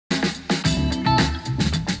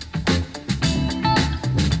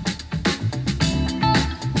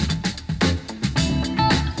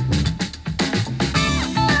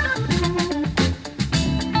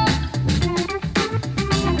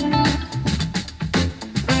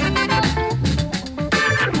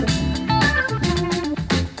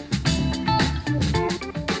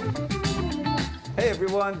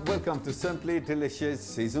welcome to Simply Delicious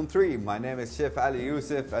Season 3. My name is Chef Ali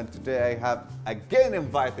Youssef and today I have again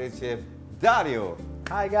invited Chef Dario.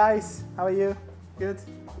 Hi guys, how are you? Good?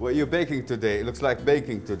 What are you baking today? It looks like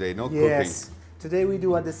baking today, no Yes, cooking. today we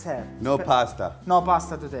do a dessert. No pasta. No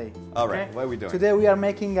pasta today. All right, what are we doing? Today we are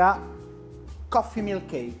making a coffee milk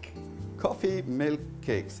cake. Coffee milk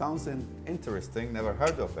cake. Sounds interesting, never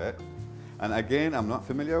heard of it. And again, I'm not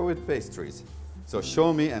familiar with pastries. So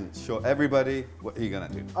show me and show everybody what you're gonna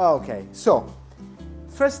do. Okay, so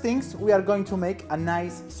first things, we are going to make a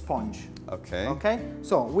nice sponge. Okay. Okay,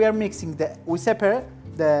 so we are mixing we separate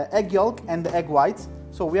the egg yolk and the egg whites.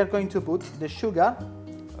 So we are going to put the sugar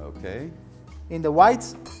in the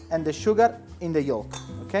whites and the sugar in the yolk.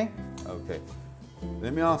 Okay. Okay.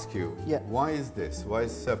 Let me ask you, why is this? Why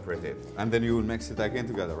is separated? And then you will mix it again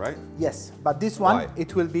together, right? Yes, but this one, Why?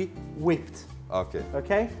 it will be whipped. Okay.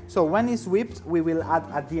 Okay, so when it's whipped, we will add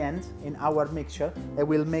at the end in our mixture. It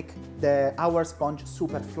will make our sponge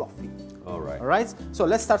super fluffy. All right. All right, so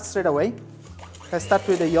let's start straight away. Let's start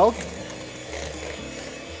with the yolk.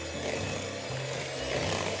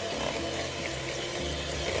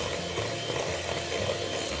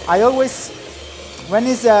 I always, when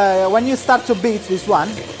you start to beat this one,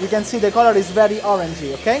 you can see the color is very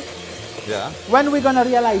orangey, okay? Yeah. When we're gonna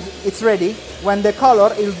realize it's ready, when the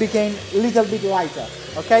color will become a little bit lighter,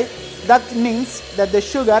 okay? That means that the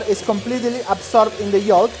sugar is completely absorbed in the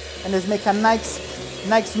yolk and it's make a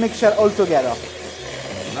nice mixture all together.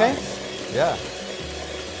 Okay? Nice. Yeah.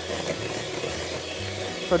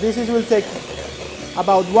 So this will take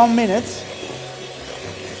about 1 minute.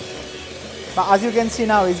 But as you can see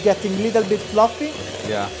now, it's getting a little bit fluffy.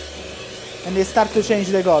 Yeah. And they start to change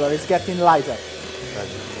the color, it's getting lighter.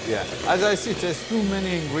 Yeah, as I see, there's too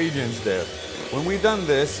many ingredients there. When we've done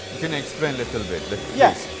this, you can explain a little bit,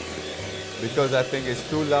 Yes. please. Because I think it's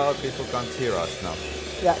too loud, people can't hear us now.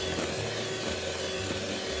 Yeah.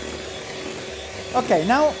 Okay,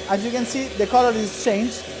 now, as you can see, the color is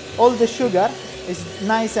changed. All the sugar is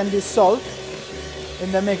nice and dissolved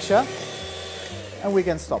in the mixture. And we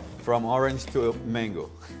can stop. From orange to mango.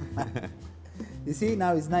 You see,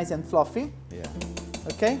 now it's nice and fluffy. Yeah.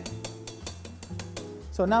 Okay?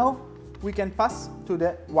 So now we can pass to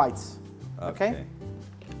the whites. Okay?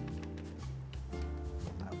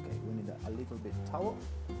 Okay, we need a little bit towel.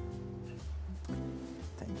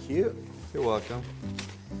 Thank you. You're welcome.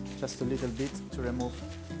 Just a little bit to remove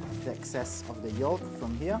the excess of the yolk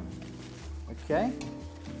from here. Okay?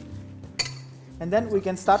 And then we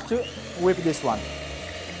can start to whip this one.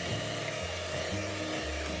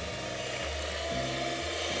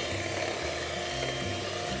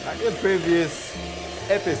 Like the previous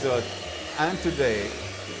episode and today,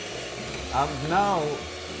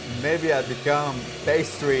 maybe I become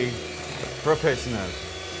pastry professional,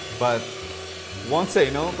 but won't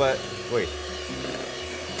say no, but wait.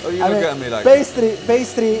 Oh, you look at me like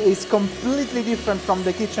pastry is completely different from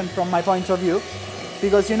the kitchen from my point of view,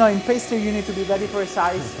 because you know in pastry you need to be very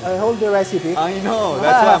precise, hold the recipe. I know,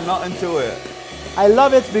 that's why I'm not into it. I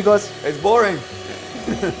love it because it's boring.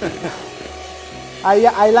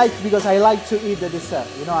 I like to eat the dessert.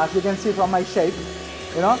 You know, as you can see from my shape,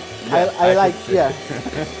 you know, yeah, I like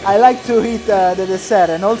I like to eat the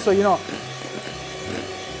dessert, and also you know,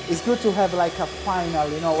 it's good to have like a final.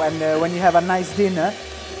 You know, when you have a nice dinner,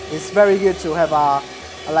 it's very good to have a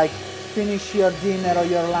like finish your dinner or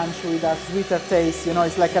your lunch with a sweeter taste. You know,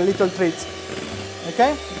 it's like a little treat.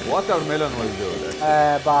 Okay. Watermelon will do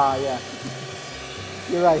that. But yeah,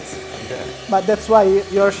 you're right. Okay. But that's why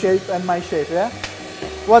your shape and my shape, yeah.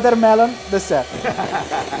 Watermelon dessert.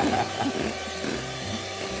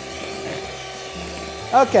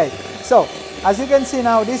 Okay, so as you can see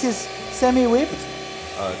now, this is semi-whipped.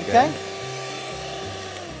 Okay.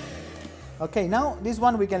 Okay, now this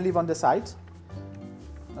one we can leave on the side.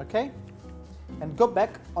 Okay, and go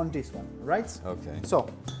back on this one, right? Okay. So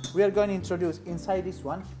we are going to introduce inside this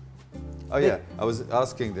one. Oh yeah, I was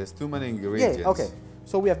asking. There's too many ingredients. Yeah. Okay.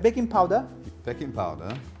 So we have baking powder. Baking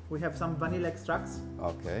powder. We have some vanilla extracts.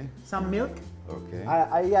 Okay. Some milk. Okay.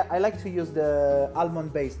 I like to use the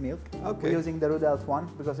almond-based milk. Okay. We're using the Rudolph one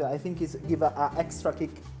because I think it's give a extra kick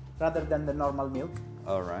rather than the normal milk.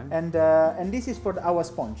 All right. And this is for our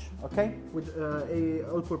sponge, okay? With a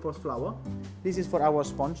all-purpose flour. This is for our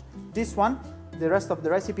sponge. This one, the rest of the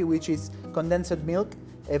recipe, which is condensed milk,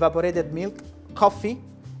 evaporated milk, coffee,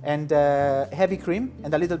 and heavy cream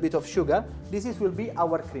and a little bit of sugar. This will be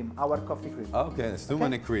our cream, our coffee cream. Okay, there's too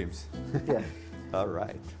many creams. Yeah. All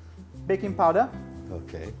right. Baking powder.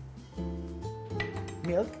 Okay.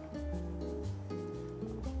 Milk.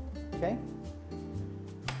 Okay.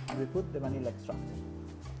 And we put the vanilla extract.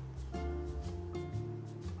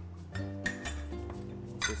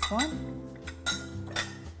 one.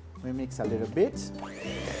 We mix a little bit.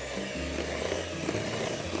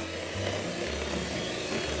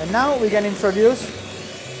 And now we can introduce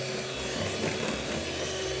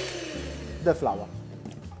the flour.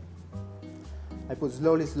 I put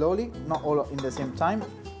slowly, slowly, not all in the same time.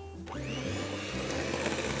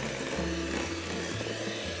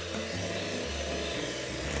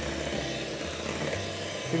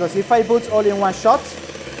 Because if I put all in one shot,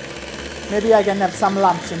 maybe I can have some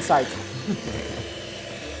lumps inside.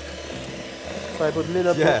 So I put a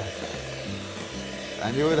little bit.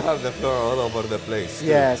 And you will have the flour all over the place. Too.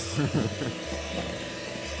 Yes.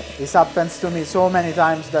 This happens to me so many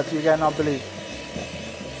times that you cannot believe.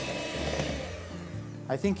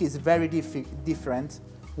 I think it's very different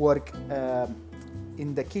work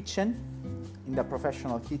in the kitchen, in the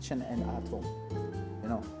professional kitchen and at home, you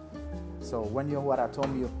know. So when you are at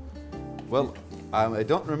home, you... Well, I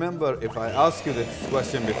don't remember if I asked you this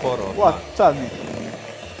question before or What? not. Tell me.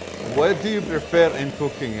 What do you prefer in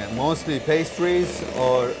cooking? Mostly pastries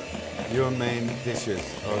or your main dishes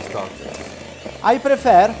or starters? I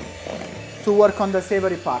prefer to work on the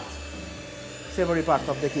savory part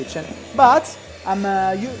of the kitchen. But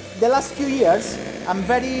the last few years, I'm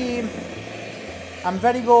very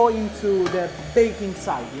go into the baking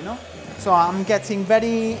side, you know. So I'm getting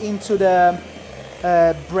very into the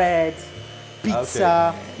bread,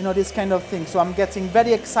 pizza, you know, this kind of thing. So I'm getting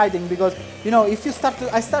very exciting because, you know, if you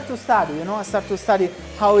I start to study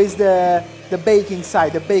how is the baking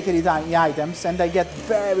side, the bakery items, and I get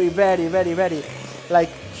very, very, very, very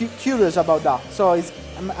like curious about that. So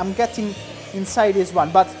I'm getting inside this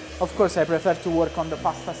one, but of course I prefer to work on the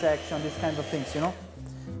pasta section, these kind of things, you know.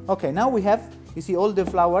 Okay, now we have, you see all the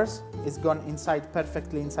flours is gone inside,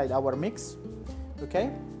 perfectly inside our mix,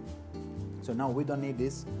 okay? So now we don't need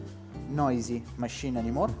this noisy machine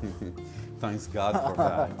anymore. Thanks God for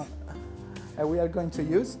that. And we are going to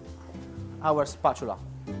use our spatula,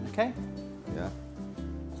 okay? Yeah.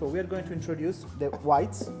 So we are going to introduce the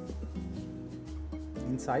whites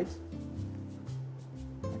inside,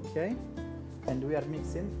 okay? And we are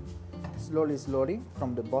mixing slowly, slowly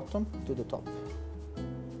from the bottom to the top,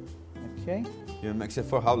 okay? You mix it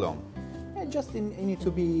for how long? Yeah, just it need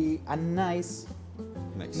to be a nice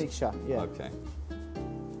mixture, yeah. Okay.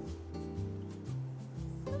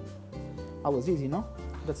 That was easy, no?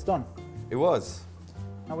 That's done. It was.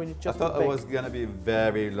 Now we need I just thought to bake. it was going to be a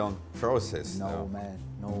very long process. No, man,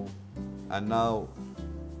 no. And now,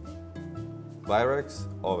 Pyrex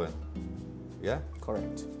oven. Yeah?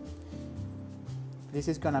 Correct. This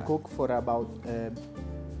is gonna cook for about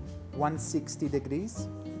 160 degrees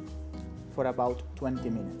for about 20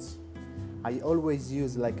 minutes. I always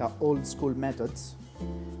use like a old school methods.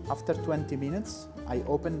 After 20 minutes, I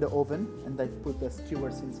open the oven and I put the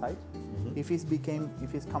skewers inside. Mm-hmm. If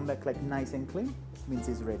it's come back like nice and clean, it means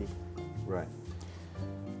it's ready. Right.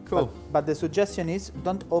 Cool. But the suggestion is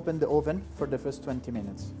don't open the oven for the first 20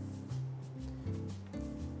 minutes.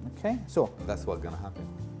 Okay, so. That's what's gonna happen.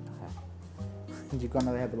 You're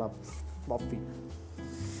gonna have a lot fluffy.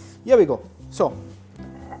 Here we go. So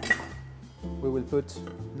we will put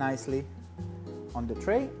nicely on the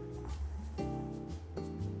tray.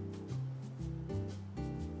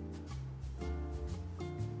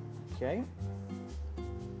 Okay.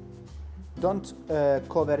 Don't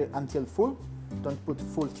cover it until full. Don't put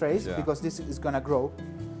full trays because this is gonna grow.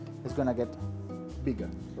 It's gonna get bigger,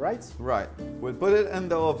 right? Right. We'll put it in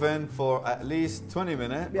the oven for at least 20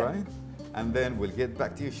 minutes, right? And then we'll get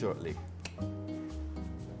back to you shortly.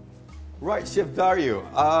 Right, Chef Dario,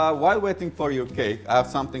 while waiting for your cake, I have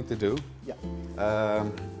something to do. Yeah.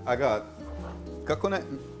 I got coconut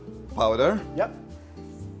powder. Yep.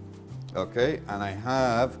 Okay, and I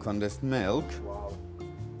have condensed milk. Wow.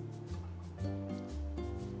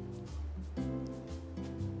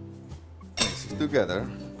 Mix it together.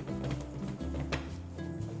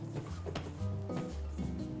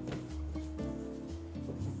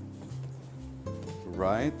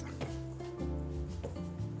 Right.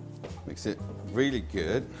 Mix it really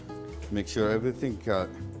good. Make sure everything got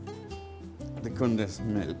the condensed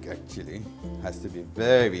milk actually has to be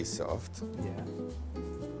very soft. Yeah.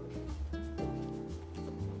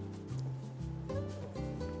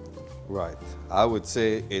 Right. I would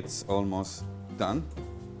say it's almost done.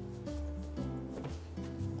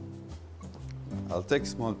 I'll take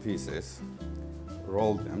small pieces,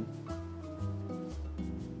 roll them.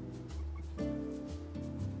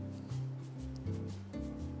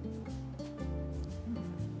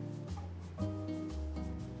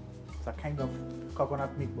 It's a kind of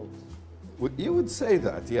coconut meatballs. You would say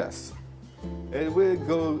that, yes. It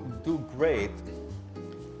will do great.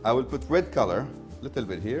 I will put red color little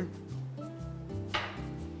bit here.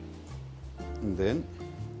 And then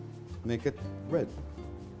make it red.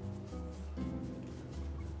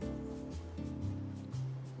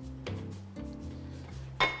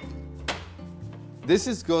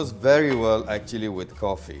 Goes very well actually with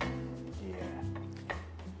coffee. Yeah.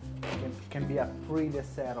 Can be a free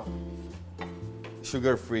dessert.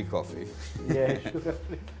 Sugar-free coffee. Yeah,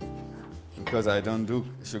 sugar-free. Because I don't do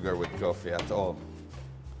sugar with coffee at all.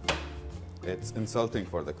 It's insulting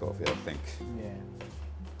for the coffee, I think. Yeah.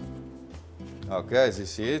 Okay, as you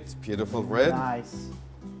see it, beautiful red. Nice.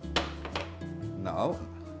 Now,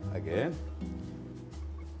 again,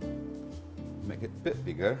 make it a bit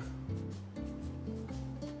bigger.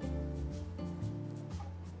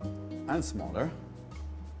 And smaller.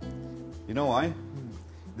 You know why?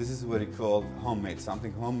 This is what we call homemade.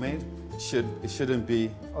 Something homemade shouldn't be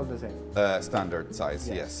All the same. Standard size.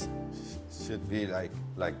 Yes. Yes, should be like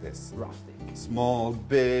this. Rustic. Small,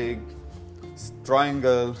 big,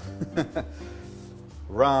 triangle,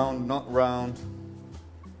 round, not round.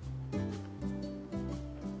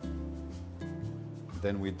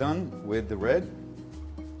 Then we're done with the red.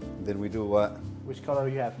 Then we do what? Which color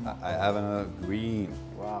you have? I have a green.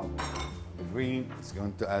 Wow. The green is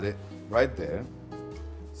going to add it right there,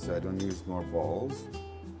 so I don't use more balls.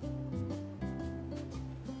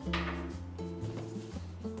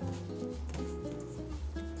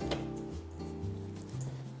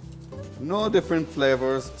 No different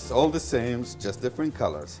flavors, it's all the same, it's just different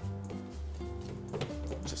colors.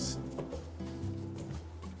 Just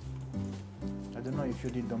I don't know if you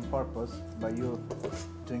did on purpose, but you're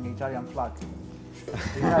doing Italian flag.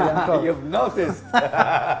 Italian color. You've noticed.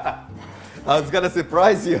 I was gonna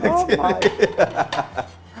surprise you actually. Oh my.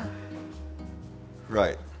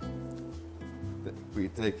 Right. We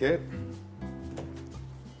take it.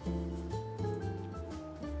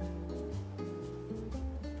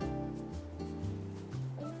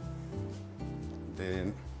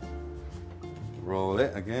 Then roll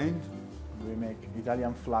it again. We make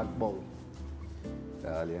Italian flag bowl.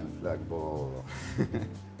 Italian flag ball.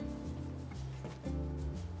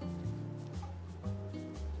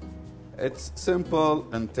 It's simple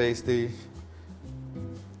and tasty.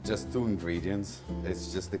 Just 2 ingredients.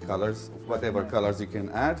 It's just the colors, whatever colors you can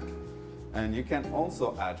add. And you can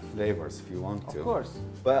also add flavors if you want to. Of course.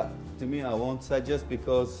 But to me, I won't suggest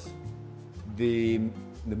because the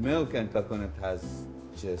milk and coconut has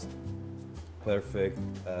just perfect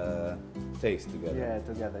taste together. Yeah,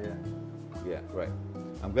 together, yeah. Yeah, right.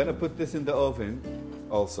 I'm gonna put this in the oven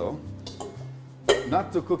also.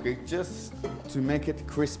 Not to cook it, just to make it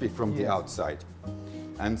crispy from the outside.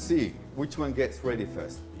 And see which one gets ready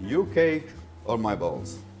first. Your cake or my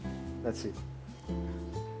balls. That's it.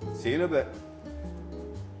 See you in a bit.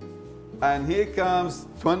 And here comes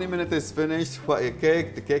 20 minutes is finished for your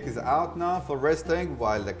cake. The cake is out now for resting.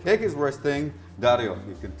 While the cake is resting, Dario,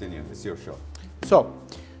 you continue. It's your show. So,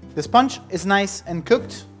 the sponge is nice and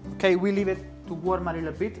cooked. Okay, we leave it to warm a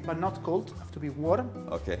little bit, but not cold. Have to be warm,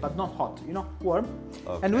 Okay. but not hot. You know, warm.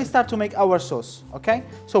 Okay. And we start to make our sauce. Okay.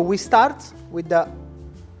 So we start with the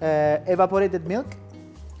evaporated milk.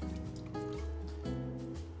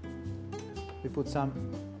 We put some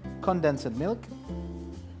condensed milk.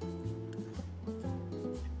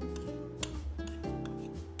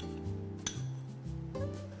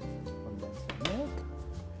 Condensed milk.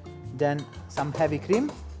 Then some heavy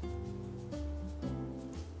cream.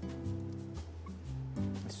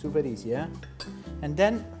 It's super easy, yeah? And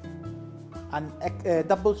then a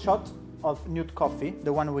double shot of nude coffee,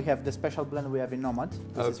 the one we have, the special blend we have in Nomad.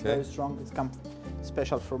 This is very strong, it's come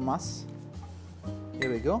special from us.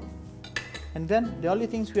 Here we go. And then the only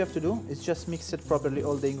things we have to do is just mix it properly,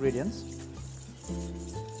 all the ingredients.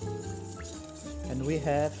 And we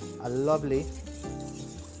have a lovely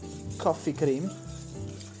coffee cream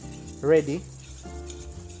ready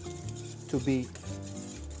to be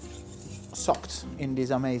soaked in this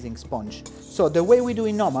amazing sponge. So the way we do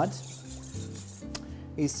in Nomad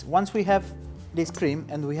is once we have this cream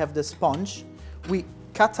and we have the sponge, we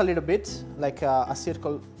cut a little bit, like a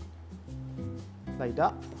circle like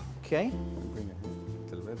that, okay? Bring it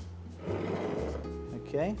a little bit.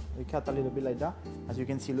 Okay, we cut a little bit like that. As you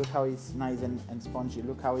can see, look how it's nice and spongy.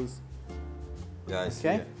 Look how it's... Yeah, I see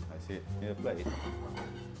Okay. it. I see it. Yeah, play it.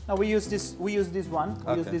 Now we use this one,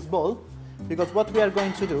 we use this bowl, because what we are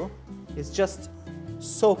going to do is just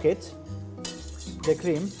soak it, the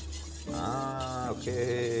cream. Ah,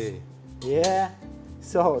 okay. Yeah.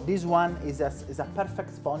 So this one is a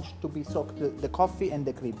perfect sponge to be soaked the coffee and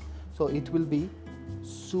the cream. So it will be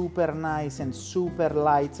super nice and super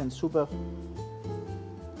light and super.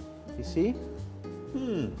 You see?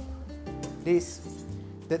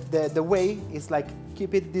 the way is like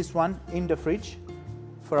keep it this one in the fridge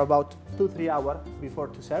for about 2-3 hours before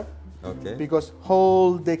to serve. Okay. Because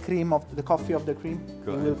all the cream of the coffee of the cream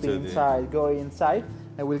will be inside, go inside,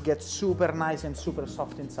 and will get super nice and super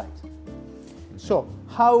soft inside. So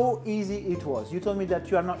how easy it was. You told me that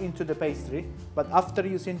you are not into the pastry, but after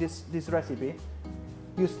using this recipe,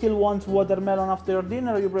 you still want watermelon after your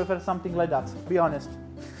dinner, or you prefer something like that? Be honest.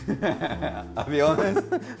 I'll be honest.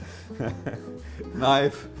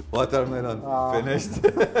 Knife, watermelon, finished.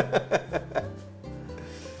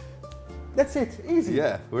 That's it, easy.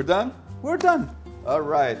 Yeah, we're done? We're done. All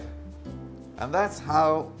right. And that's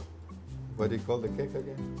how, what do you call the cake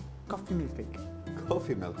again? Coffee milk cake.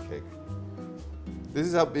 Coffee milk cake. This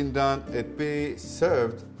is how it's been done. It be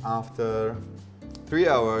served after 3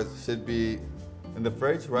 hours. Should be in the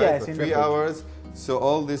fridge, right? Yes, for in 3 the fridge. hours. So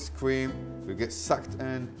all this cream will get sucked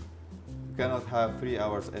in. You cannot have 3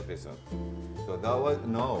 hours episode. So that was,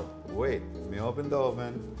 no, wait. Let me open the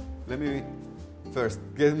oven. Let me first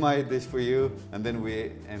get my dish for you, and then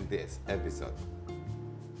we end this episode.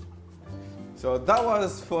 So that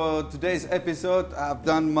was for today's episode. I've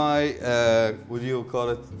done my, what do you call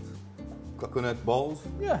it? Coconut balls?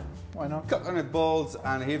 Yeah, why not? Coconut balls,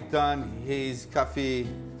 and he's done his coffee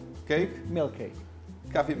cake? Milk cake.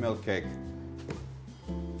 Coffee milk cake.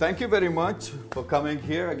 Thank you very much for coming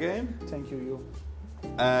here again. Thank you.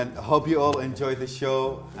 And hope you all enjoyed the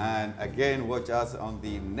show. And again, watch us on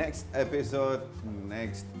the next episode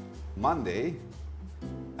next Monday.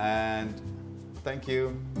 And thank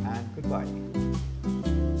you and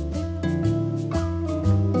goodbye.